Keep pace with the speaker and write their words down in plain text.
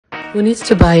Who needs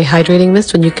to buy a hydrating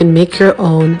mist when you can make your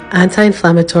own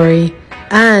anti-inflammatory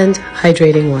and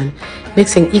hydrating one?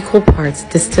 Mixing equal parts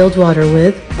distilled water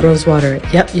with rose water.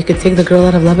 Yep, you could take the girl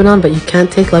out of Lebanon, but you can't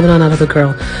take Lebanon out of the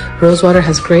girl. Rose water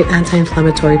has great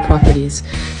anti-inflammatory properties.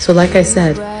 So like I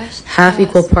said, half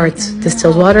equal parts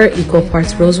distilled water, equal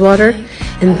parts rose water,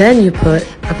 and then you put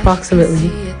approximately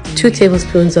 2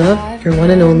 tablespoons of your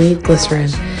one and only glycerin.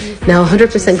 Now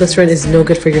 100% glycerin is no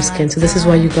good for your skin, so this is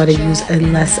why you gotta use a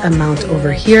less amount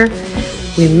over here.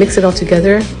 We mix it all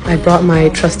together. I brought my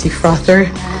trusty frother.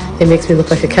 It makes me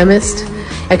look like a chemist.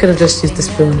 I could have just used the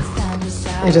spoon.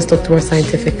 I just looked more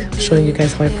scientific, showing you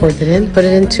guys how I poured it in. Put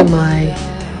it into my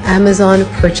Amazon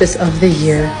purchase of the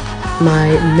year,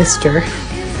 my mister,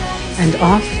 and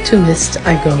off to mist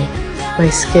I go.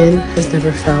 My skin has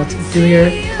never felt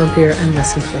dewier, plumpier, and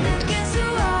less inflamed.